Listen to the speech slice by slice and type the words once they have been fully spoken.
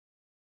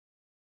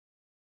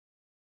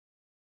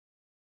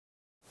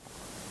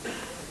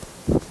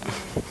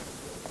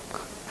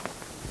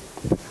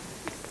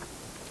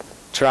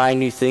Trying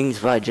New Things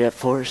by Jett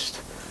Forrest.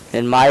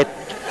 In my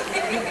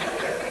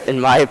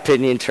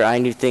opinion,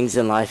 trying new things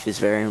in life is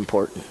very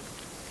important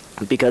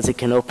because it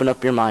can open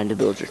up your mind to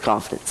build your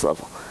confidence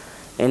level.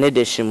 In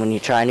addition, when you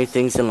try new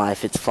things in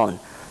life, it's fun,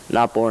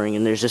 not boring,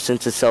 and there's a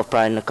sense of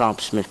self-pride and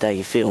accomplishment that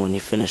you feel when you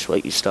finish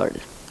what you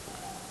started.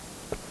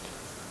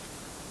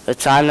 The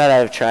time that I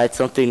have tried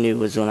something new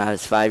was when I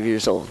was 5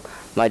 years old.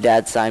 My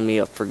dad signed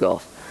me up for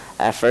golf.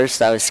 At first,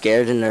 I was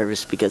scared and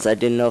nervous because I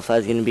didn't know if I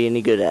was going to be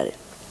any good at it.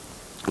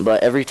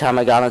 But every time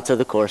I got onto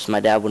the course, my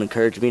dad would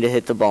encourage me to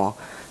hit the ball,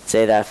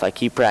 say that if I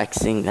keep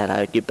practicing, that I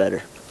would get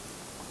better.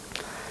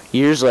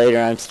 Years later,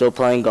 I'm still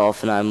playing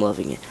golf and I'm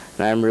loving it.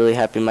 And I'm really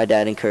happy my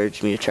dad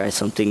encouraged me to try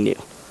something new.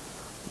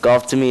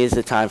 Golf to me is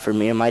a time for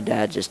me and my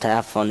dad just to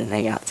have fun and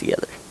hang out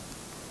together.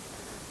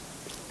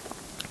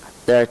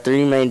 There are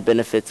 3 main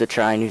benefits of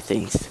trying new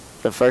things.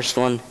 The first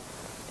one,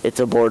 it's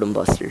a boredom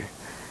buster.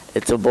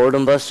 It's a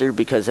boredom buster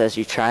because as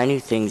you try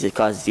new things, it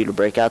causes you to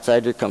break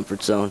outside your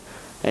comfort zone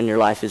and your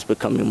life is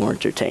becoming more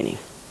entertaining.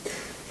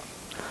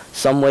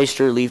 Some ways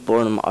to relieve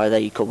boredom are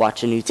that you could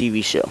watch a new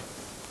TV show,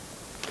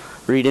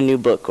 read a new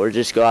book, or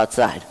just go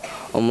outside.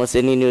 Almost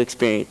any new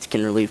experience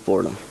can relieve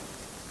boredom.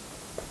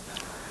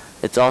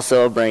 It's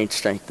also a brain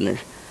strengthener.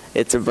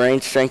 It's a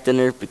brain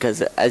strengthener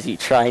because as you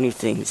try new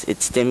things,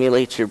 it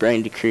stimulates your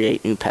brain to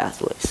create new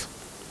pathways.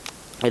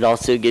 It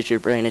also gives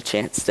your brain a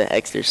chance to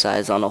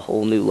exercise on a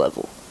whole new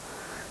level.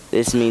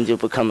 This means you'll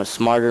become a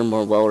smarter,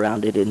 more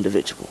well-rounded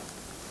individual.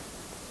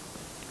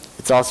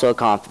 It's also a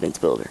confidence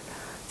builder.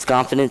 It's a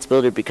confidence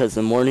builder because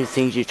the more new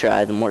things you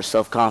try, the more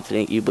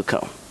self-confident you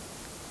become.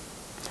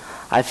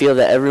 I feel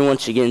that everyone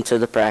should get into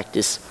the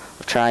practice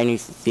of trying new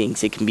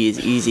things. It can be as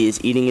easy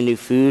as eating a new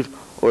food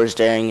or as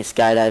daring as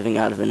skydiving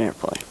out of an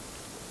airplane.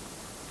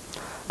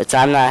 The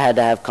time that I had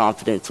to have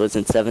confidence was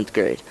in 7th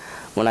grade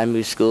when I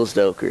moved schools to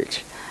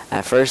Oakridge.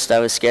 At first, I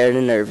was scared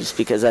and nervous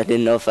because I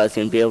didn't know if I was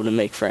going to be able to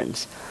make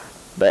friends.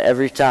 But I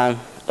wasn't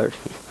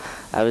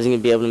going to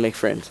be able to make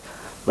friends.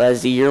 But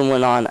as the year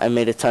went on, I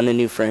made a ton of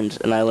new friends,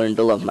 and I learned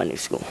to love my new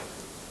school.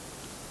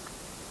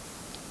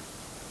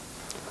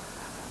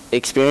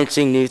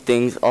 Experiencing new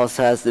things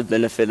also has the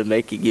benefit of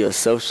making you a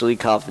socially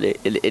confident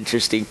and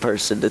interesting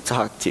person to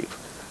talk to,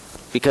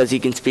 because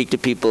you can speak to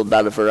people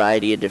about a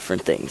variety of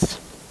different things.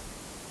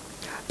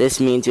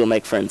 This means you'll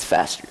make friends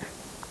faster.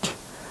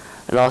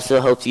 It also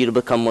helps you to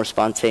become more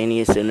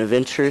spontaneous and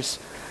adventurous,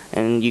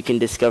 and you can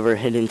discover a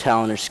hidden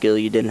talent or skill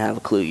you didn't have a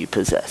clue you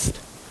possessed.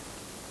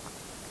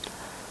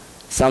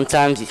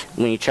 Sometimes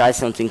when you try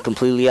something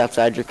completely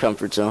outside your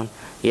comfort zone,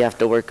 you have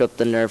to work up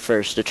the nerve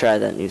first to try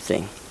that new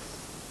thing.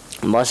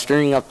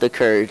 Mustering up the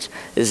courage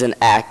is an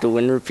act that,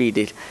 when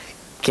repeated,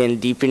 can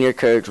deepen your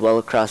courage well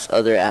across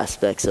other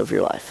aspects of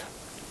your life.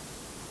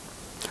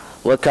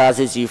 What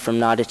causes you from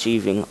not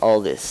achieving all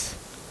this?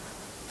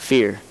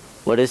 Fear.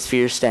 What does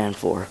fear stand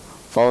for?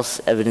 False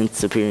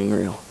evidence appearing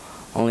real.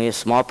 Only a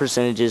small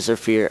percentages of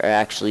fear are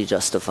actually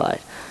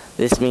justified.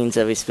 This means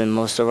that we spend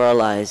most of our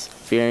lives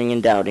fearing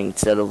and doubting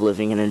instead of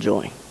living and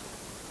enjoying.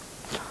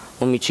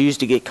 When we choose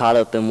to get caught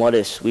up in what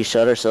ifs, we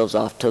shut ourselves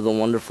off to the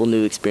wonderful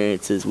new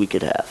experiences we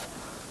could have.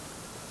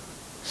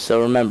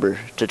 So remember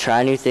to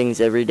try new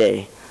things every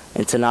day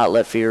and to not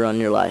let fear run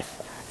your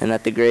life, and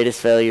that the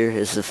greatest failure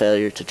is the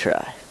failure to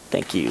try.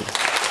 Thank you.